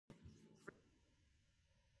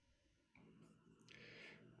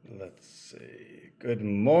Let's see. Good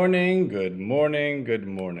morning, good morning, good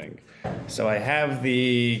morning. So I have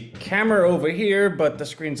the camera over here, but the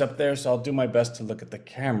screen's up there, so I'll do my best to look at the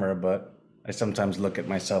camera, but I sometimes look at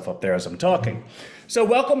myself up there as I'm talking. So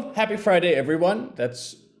welcome, happy Friday, everyone.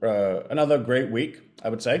 That's another great week, I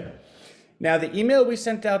would say. Now, the email we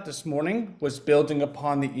sent out this morning was building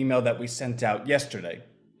upon the email that we sent out yesterday.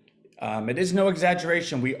 It is no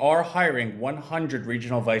exaggeration. We are hiring 100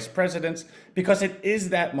 regional vice presidents because it is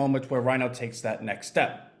that moment where RHINO takes that next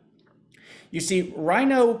step. You see,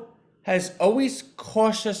 RHINO has always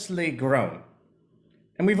cautiously grown.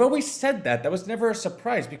 And we've always said that. That was never a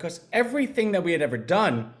surprise because everything that we had ever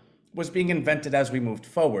done was being invented as we moved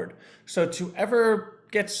forward. So to ever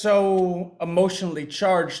get so emotionally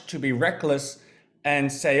charged to be reckless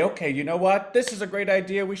and say, okay, you know what, this is a great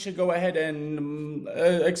idea, we should go ahead and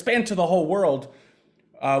expand to the whole world,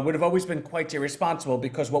 would have always been quite irresponsible,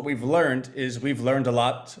 because what we've learned is we've learned a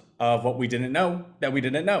lot of what we didn't know that we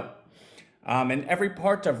didn't know. And every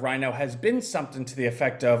part of RHINO has been something to the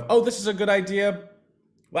effect of, oh, this is a good idea.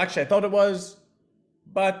 Well, actually, I thought it was,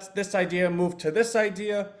 but this idea moved to this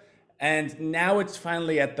idea. And now it's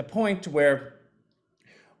finally at the point where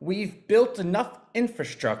we've built enough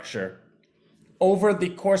infrastructure over the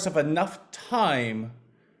course of enough time,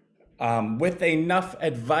 with enough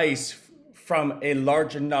advice from a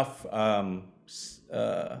large enough, what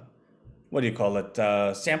do you call it?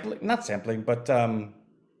 Sampling, not sampling, but I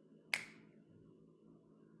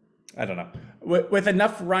don't know. With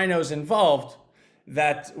enough rhinos involved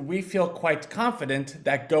that we feel quite confident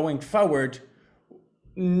that going forward,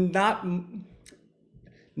 not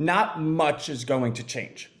much is going to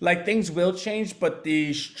change. Like, things will change, but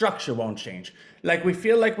the structure won't change. Like, we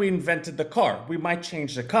feel like we invented the car. We might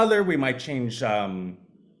change the color. We might change, the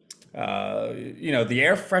air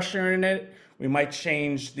freshener in it. We might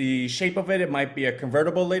change the shape of it. It might be a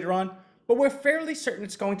convertible later on. But we're fairly certain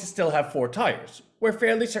it's going to still have 4 tires. We're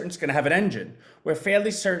fairly certain it's going to have an engine. We're fairly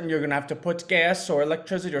certain you're going to have to put gas or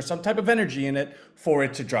electricity or some type of energy in it for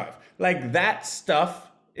it to drive. Like, that stuff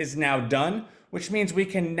is now done, which means we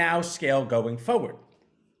can now scale going forward.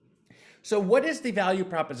 So what is the value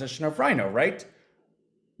proposition of RHINO, right?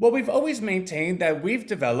 Well, we've always maintained that we've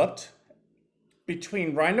developed,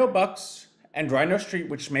 between RHINO Bucks and RHINO Street,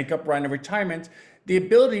 which make up RHINO Retirement, the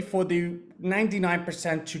ability for the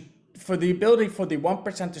 99% for the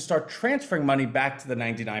 1% to start transferring money back to the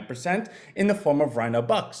 99% in the form of RHINO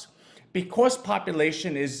Bucks. Because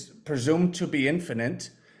population is presumed to be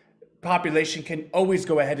infinite, population can always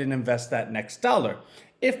go ahead and invest that next dollar.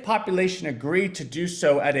 If population agreed to do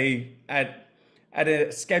so at a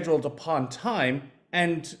scheduled upon time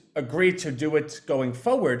and agreed to do it going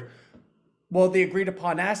forward, well, the agreed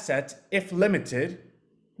upon asset, if limited,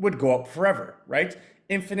 would go up forever, right?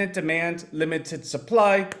 Infinite demand, limited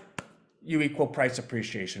supply, you equal price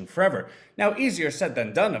appreciation forever. Now, easier said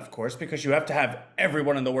than done, of course, because you have to have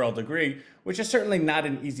everyone in the world agree, which is certainly not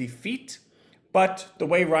an easy feat. But the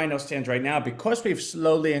way RHINO stands right now, because we've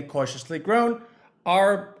slowly and cautiously grown,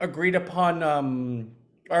 our agreed upon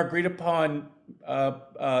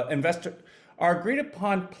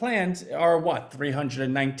plans are what?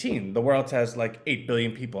 319. The world has like 8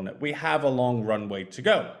 billion people in it. We have a long runway to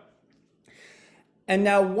go. And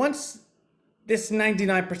now, once this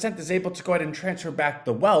 99% is able to go ahead and transfer back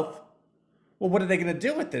the wealth, well, what are they going to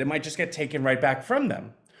do with it? It might just get taken right back from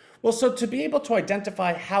them. Well, so to be able to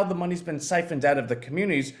identify how the money's been siphoned out of the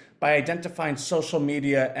communities by identifying social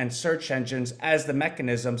media and search engines as the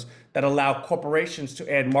mechanisms that allow corporations to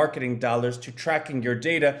add marketing dollars to tracking your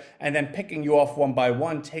data and then picking you off one by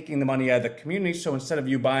one, taking the money out of the community. So instead of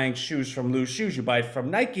you buying shoes from Loose Shoes, you buy it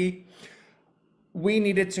from Nike. We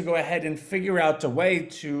needed to go ahead and figure out a way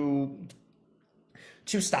to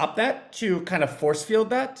stop that, to kind of force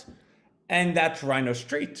field that, and that's RHINO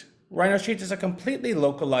Street. RHINO Street is a completely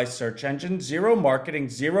localized search engine, zero marketing,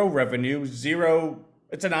 zero revenue,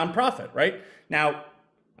 it's a nonprofit, right? Now,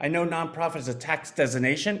 I know nonprofit is a tax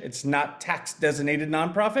designation. It's not tax designated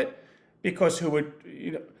nonprofit because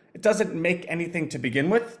it doesn't make anything to begin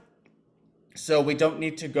with. So we don't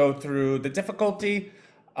need to go through the difficulty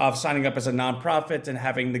of signing up as a nonprofit and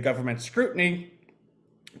having the government scrutiny,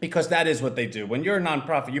 because that is what they do. When you're a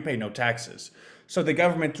nonprofit, you pay no taxes. So the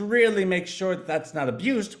government really makes sure that that's not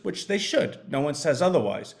abused, which they should. No one says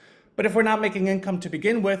otherwise. But if we're not making income to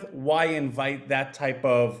begin with, why invite that type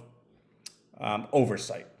of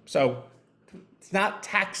oversight? So it's not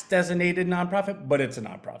tax designated nonprofit, but it's a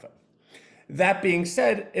nonprofit. That being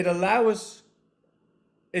said, it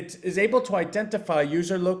is able to identify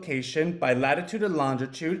user location by latitude and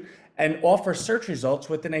longitude and offer search results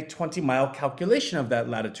within a 20-mile calculation of that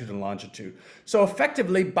latitude and longitude. So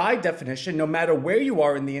effectively, by definition, no matter where you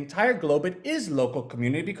are in the entire globe, it is local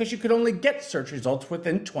community because you could only get search results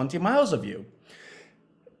within 20 miles of you.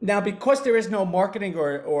 Now, because there is no marketing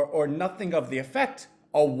or nothing of the effect,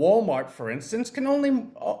 a Walmart, for instance, can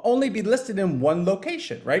only be listed in one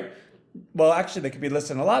location, right? Well, actually, they could be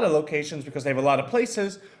listed in a lot of locations because they have a lot of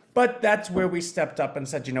places, but that's where we stepped up and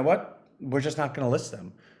said, you know what? We're just not going to list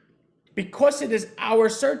them. Because it is our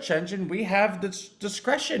search engine, we have this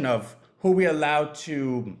discretion of who we allow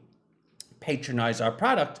to patronize our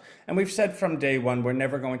product. And we've said from day one, we're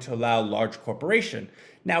never going to allow large corporation.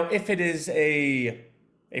 Now, if it is a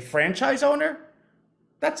franchise owner,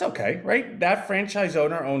 that's okay, right? That franchise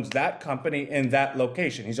owner owns that company in that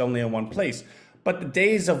location. He's only in one place. But the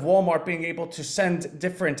days of Walmart being able to send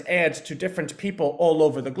different ads to different people all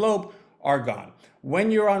over the globe are gone.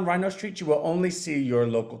 When you're on RHINO Street, you will only see your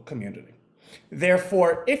local community.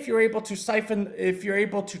 Therefore, if you're able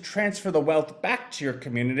to transfer the wealth back to your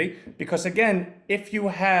community, because again, if you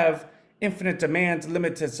have infinite demand,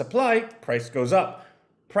 limited supply, price goes up.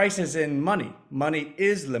 Price is in money. Money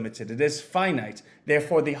is limited. It is finite.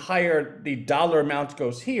 Therefore, the higher the dollar amount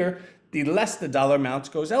goes here, the less the dollar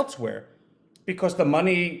amount goes elsewhere. Because the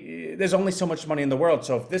money, there's only so much money in the world.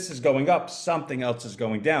 So if this is going up, something else is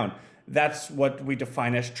going down. That's what we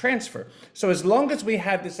define as transfer. So as long as we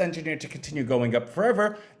have this engineer to continue going up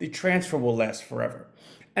forever, the transfer will last forever.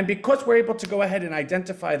 And because we're able to go ahead and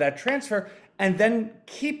identify that transfer and then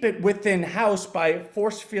keep it within house by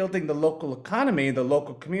force fielding the local economy, the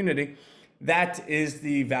local community, that is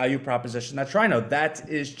the value proposition that's RHINO. That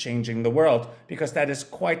is changing the world because that is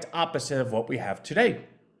quite opposite of what we have today.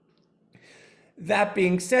 That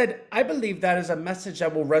being said, I believe that is a message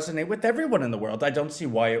that will resonate with everyone in the world. I don't see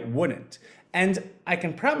why it wouldn't. And I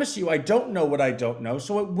can promise you, I don't know what I don't know.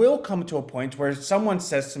 So it will come to a point where someone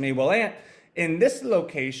says to me, well, Ant, in this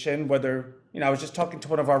location, whether, I was just talking to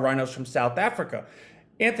one of our rhinos from South Africa.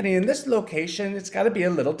 Anthony, in this location, it's got to be a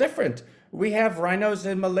little different. We have rhinos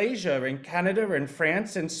in Malaysia, in Canada, in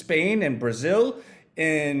France, in Spain, in Brazil,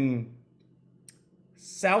 in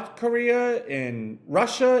South Korea, in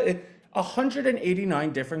Russia,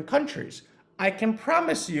 189 different countries. I can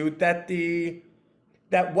promise you that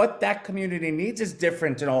what that community needs is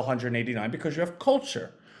different in all 189 because you have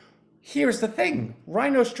culture. Here's the thing,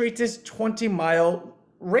 RHINO Street is 20-mile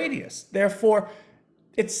radius. Therefore,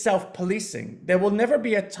 it's self-policing. There will never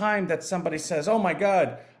be a time that somebody says, oh my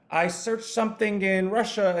God, I searched something in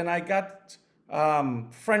Russia and I got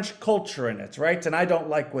French culture in it, right? And I don't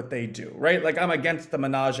like what they do, right? Like I'm against the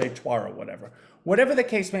menage a trois or whatever. Whatever the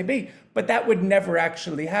case may be, but that would never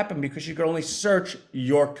actually happen because you could only search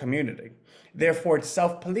your community. Therefore, it's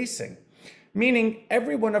self-policing, meaning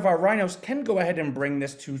every one of our rhinos can go ahead and bring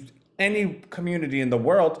this to any community in the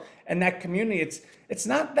world. And that community, it's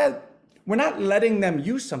not that we're not letting them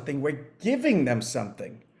use something, we're giving them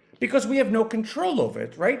something because we have no control over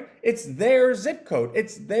it, right? It's their zip code,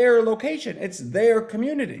 it's their location, it's their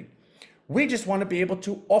community. We just want to be able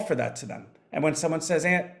to offer that to them. And when someone says,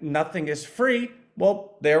 nothing is free,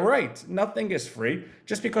 well, they're right. Nothing is free.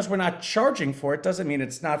 Just because we're not charging for it doesn't mean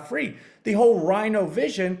it's not free. The whole RHINO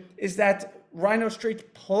vision is that RHINO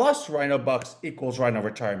Street plus RHINO Bucks equals RHINO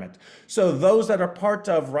retirement. So those that are part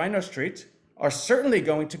of RHINO Street are certainly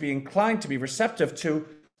going to be inclined to be receptive to,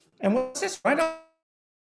 and what's this, RHINO?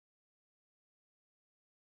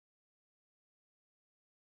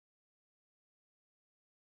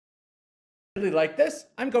 Like this,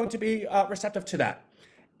 I'm going to be receptive to that.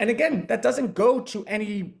 And again, that doesn't go to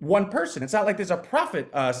any one person. It's not like there's a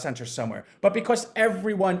profit center somewhere, but because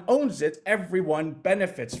everyone owns it, everyone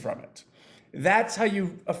benefits from it. That's how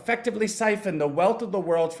you effectively siphon the wealth of the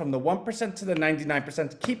world from the 1% to the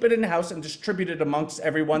 99%, keep it in-house and distribute it amongst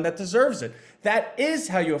everyone that deserves it. That is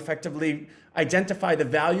how you effectively identify the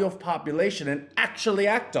value of population and actually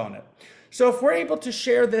act on it. So if we're able to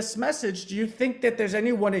share this message, do you think that there's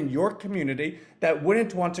anyone in your community that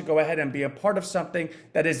wouldn't want to go ahead and be a part of something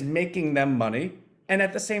that is making them money and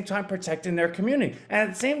at the same time protecting their community? And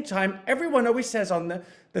at the same time, everyone always says on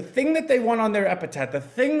the thing that they want on their epitaph, the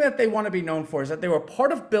thing that they want to be known for is that they were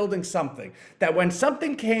part of building something, that when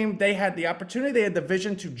something came, they had the opportunity, they had the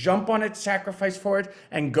vision to jump on it, sacrifice for it,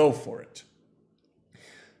 and go for it.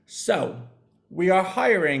 So we are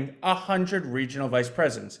hiring 100 regional vice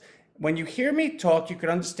presidents. When you hear me talk, you can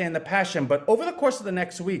understand the passion, but over the course of the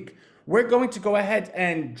next week, we're going to go ahead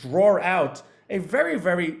and draw out a very,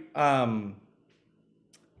 very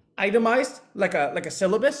itemized, like a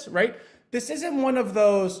syllabus, right? This isn't one of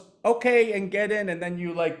those, okay and get in, and then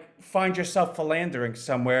you like find yourself philandering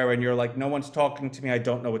somewhere and you're like, no one's talking to me, I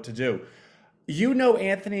don't know what to do. You know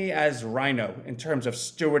Anthony as RHINO in terms of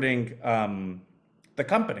stewarding the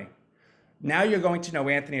company. Now you're going to know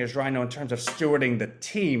Anthony as RHINO in terms of stewarding the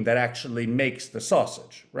team that actually makes the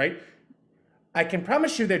sausage, right? I can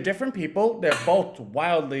promise you they're different people. They're both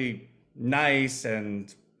wildly nice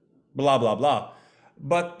and blah, blah, blah.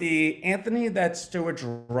 But the Anthony that stewards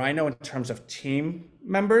RHINO in terms of team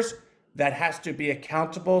members, that has to be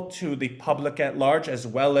accountable to the public at large as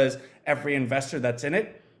well as every investor that's in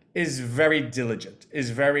it, is very diligent, is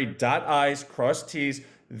very dot I's, cross T's.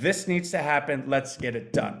 This needs to happen. Let's get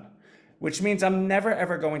it done. Which means I'm never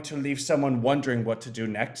ever going to leave someone wondering what to do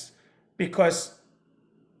next, because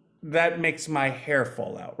that makes my hair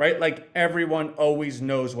fall out, right? Like everyone always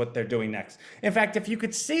knows what they're doing next. In fact, if you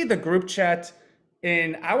could see the group chat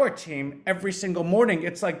in our team every single morning,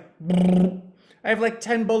 it's like, I have like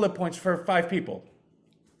 10 bullet points for 5 people,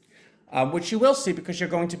 which you will see because you're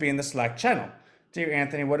going to be in the Slack channel. Dear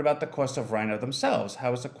Anthony, what about the cost of RHINO themselves?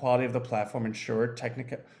 How is the quality of the platform ensured?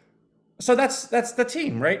 Technical. So that's the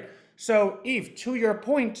team, right? So Eve, to your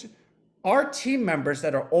point, our team members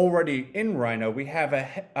that are already in RHINO, we have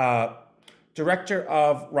a director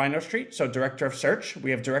of RHINO Street, so director of search.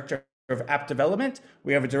 We have director of app development.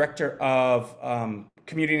 We have a director of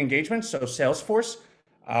community engagement, so Salesforce.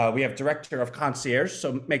 We have director of concierge,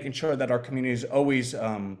 so making sure that our community is always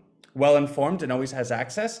well informed and always has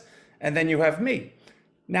access. And then you have me.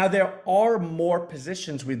 Now there are more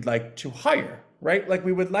positions we'd like to hire, right? Like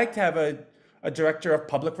we would like to have a director of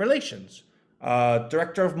public relations,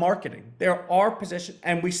 director of marketing. There are positions,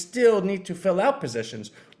 and we still need to fill out positions.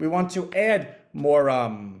 We want to add more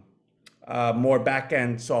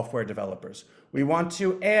back-end software developers. We want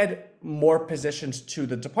to add more positions to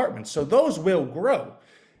the department. So those will grow.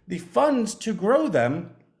 The funds to grow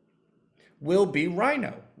them will be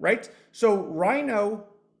RHINO, right? So RHINO,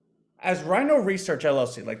 as RHINO Research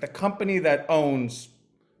LLC, like the company that owns,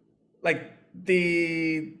 like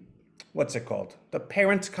the, what's it called? The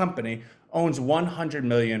parent company owns 100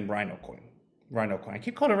 million RHINO coin. I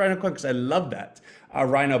keep calling it RHINO coin because I love that.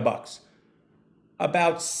 RHINO bucks.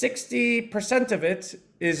 About 60% of it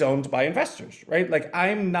is owned by investors, right? Like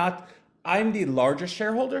I'm the largest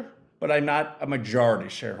shareholder, but I'm not a majority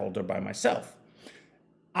shareholder by myself.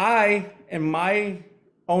 I, in my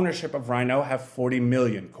ownership of RHINO, have 40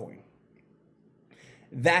 million coin.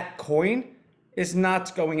 That coin is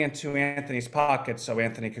not going into Anthony's pocket so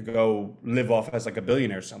Anthony could go live off as like a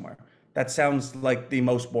billionaire somewhere. That sounds like the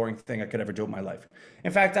most boring thing I could ever do in my life.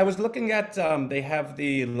 In fact, I was looking at, they have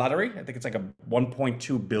the lottery. I think it's like a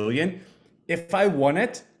 1.2 billion. If I won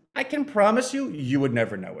it, I can promise you, you would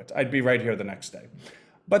never know it. I'd be right here the next day.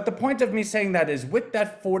 But the point of me saying that is with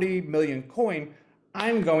that 40 million coin,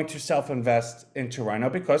 I'm going to self-invest into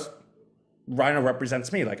RHINO because RHINO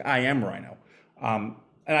represents me. Like I am RHINO.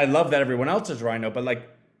 And I love that everyone else is RHINO, but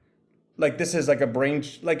like this is like a brain,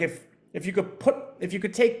 like if you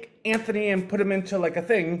could take Anthony and put him into like a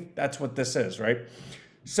thing, that's what this is, right?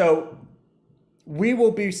 So we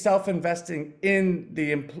will be self-investing in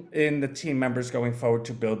the team members going forward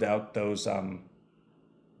to build out those,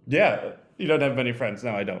 yeah, you don't have many friends.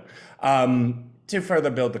 No, I don't. To further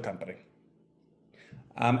build the company.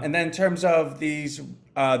 And then in terms of these,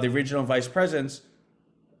 the regional vice presidents,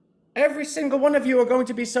 every single one of you are going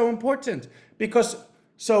to be so important because,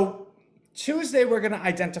 so Tuesday, we're going to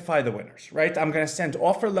identify the winners, right? I'm going to send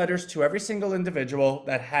offer letters to every single individual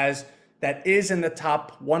that is in the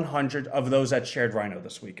top 100 of those that shared RHINO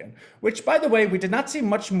this weekend, which by the way, we did not see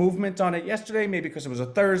much movement on it yesterday, maybe because it was a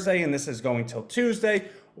Thursday and this is going till Tuesday,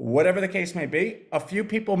 whatever the case may be. A few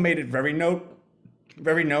people made it very known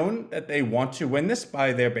that they want to win this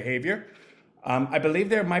by their behavior. I believe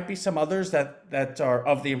there might be some others that are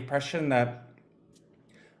of the impression that,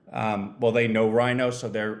 well, they know RHINO, so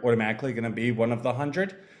they're automatically going to be one of the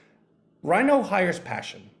 100. RHINO hires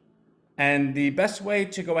passion. And the best way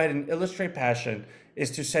to go ahead and illustrate passion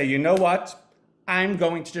is to say, you know what? I'm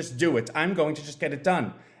going to just do it. I'm going to just get it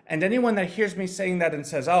done. And anyone that hears me saying that and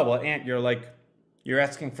says, oh, well, Ant, you're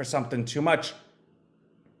asking for something too much.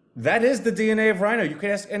 That is the DNA of RHINO. You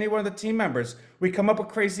could ask any one of the team members. We come up with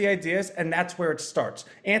crazy ideas, and that's where it starts.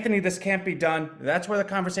 Anthony, this can't be done. That's where the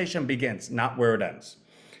conversation begins, not where it ends.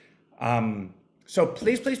 So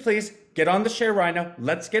please, please, please get on the Share RHINO.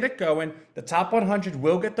 Let's get it going. The top 100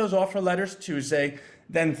 will get those offer letters Tuesday.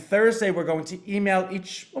 Then Thursday, we're going to email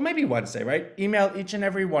each, or maybe Wednesday, right? Email each and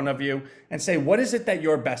every one of you and say, what is it that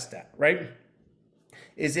you're best at, right?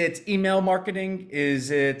 Is it email marketing?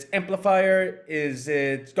 Is it amplifier? Is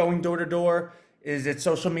it going door to door? Is it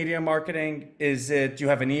social media marketing? Is it you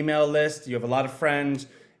have an email list? You have a lot of friends?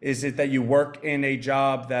 Is it that you work in a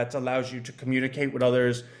job that allows you to communicate with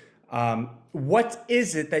others? What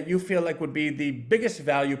is it that you feel like would be the biggest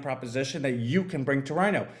value proposition that you can bring to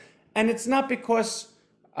RHINO? And it's not because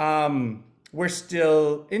we're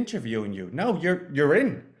still interviewing you. No, you're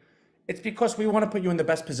in. It's because we want to put you in the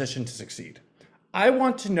best position to succeed. I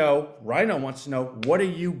want to know, RHINO wants to know, what are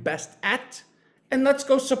you best at? And let's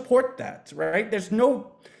go support that, right? There's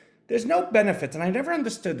no benefit, and I never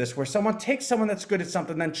understood this, where someone takes someone that's good at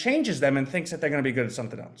something, then changes them and thinks that they're going to be good at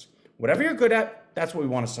something else. Whatever you're good at, that's what we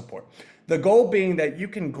want to support. The goal being that you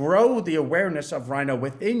can grow the awareness of RHINO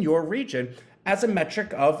within your region as a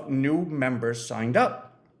metric of new members signed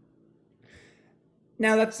up.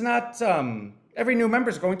 Now, that's not... every new member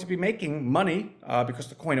is going to be making money because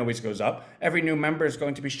the coin always goes up. Every new member is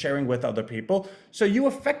going to be sharing with other people. So you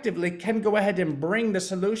effectively can go ahead and bring the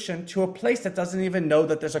solution to a place that doesn't even know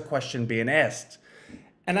that there's a question being asked.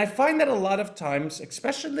 And I find that a lot of times,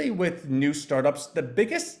 especially with new startups, the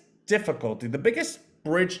biggest difficulty, the biggest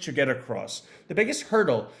bridge to get across, the biggest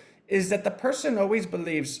hurdle is that the person always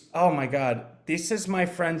believes, oh my God, this is my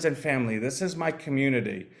friends and family. This is my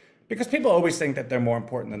community. Because people always think that they're more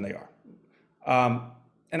important than they are.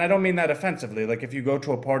 And I don't mean that offensively. Like if you go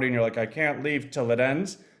to a party and you're like, I can't leave till it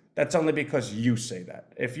ends, that's only because you say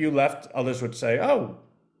that. If you left, others would say, oh,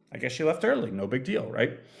 I guess you left early. No big deal,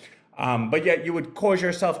 right? But yet you would cause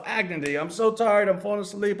yourself agony. I'm so tired. I'm falling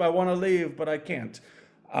asleep. I want to leave, but I can't.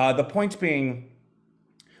 The point being,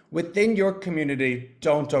 within your community,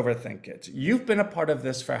 don't overthink it. You've been a part of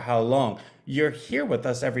this for how long? You're here with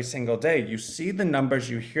us every single day. You see the numbers,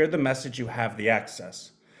 you hear the message, you have the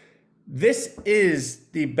access. This is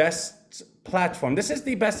the best platform. This is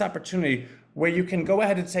the best opportunity where you can go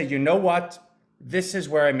ahead and say, you know what? This is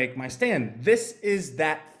where I make my stand. This is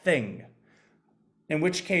that thing. In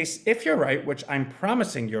which case, if you're right, which I'm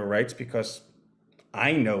promising you're right, because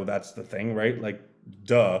I know that's the thing, right? Like,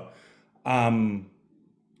 duh.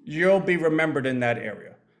 You'll be remembered in that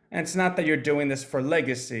area. And it's not that you're doing this for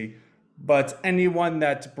legacy, but anyone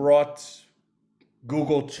that brought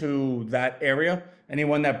Google to that area,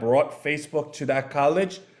 anyone that brought Facebook to that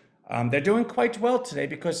college, they're doing quite well today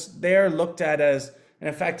because they're looked at as, and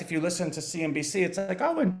in fact, if you listen to CNBC, it's like,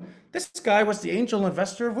 oh, and this guy was the angel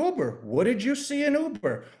investor of Uber. What did you see in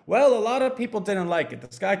Uber? Well, a lot of people didn't like it.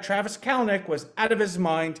 This guy, Travis Kalanick, was out of his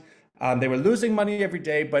mind. They were losing money every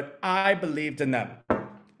day, but I believed in them.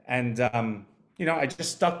 And, I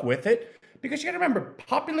just stuck with it because you got to remember,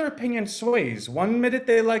 popular opinion sways. 1 minute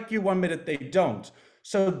they like you, 1 minute they don't.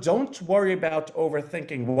 So don't worry about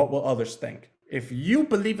overthinking what will others think. If you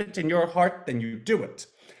believe it in your heart, then you do it.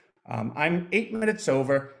 I'm 8 minutes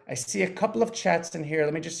over. I see a couple of chats in here.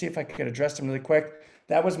 Let me just see if I could address them really quick.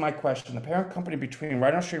 That was my question. The parent company between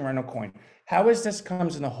RHINO Stream and RHINO Coin. How is this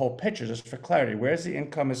comes in the whole picture, just for clarity? Where's the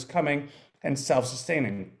income is coming and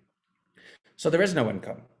self-sustaining? So there is no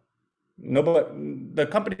income. The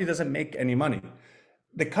company doesn't make any money.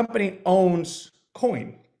 The company owns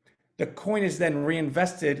coin. The coin is then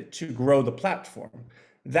reinvested to grow the platform.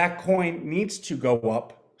 That coin needs to go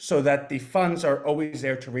up so that the funds are always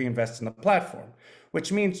there to reinvest in the platform,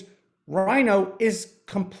 which means RHINO is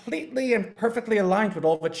completely and perfectly aligned with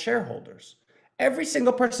all of its shareholders. Every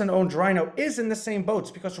single person who owns RHINO is in the same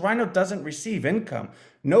boats because RHINO doesn't receive income.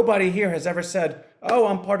 Nobody here has ever said, oh,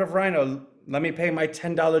 I'm part of RHINO. Let me pay my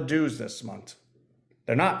 $10 dues this month.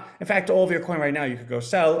 They're not. In fact, all of your coin right now, you could go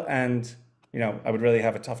sell and, I would really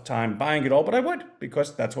have a tough time buying it all, but I would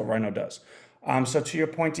because that's what RHINO does. So to your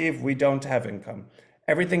point, Eve, we don't have income.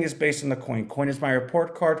 Everything is based on the coin. Coin is my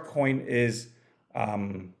report card. Coin is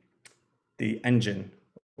the engine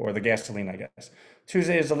or the gasoline, I guess.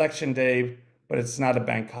 Tuesday is election day, but it's not a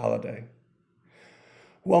bank holiday.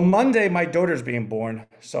 Well, Monday, my daughter's being born,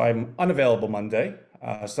 so I'm unavailable Monday.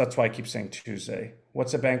 So that's why I keep saying Tuesday.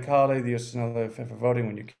 What's a bank holiday? The US is another for voting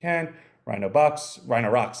when you can. RHINO Box,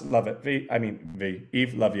 RHINO Rocks, love it. V,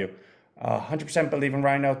 Eve, love you. 100% believe in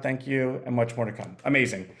RHINO, thank you, and much more to come.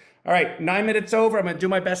 Amazing. All right, 9 minutes over. I'm going to do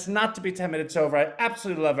my best not to be 10 minutes over. I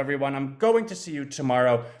absolutely love everyone. I'm going to see you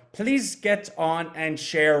tomorrow. Please get on and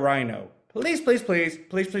share RHINO. Please, please, please,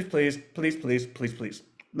 please, please, please, please, please, please, please.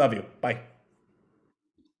 Love you. Bye.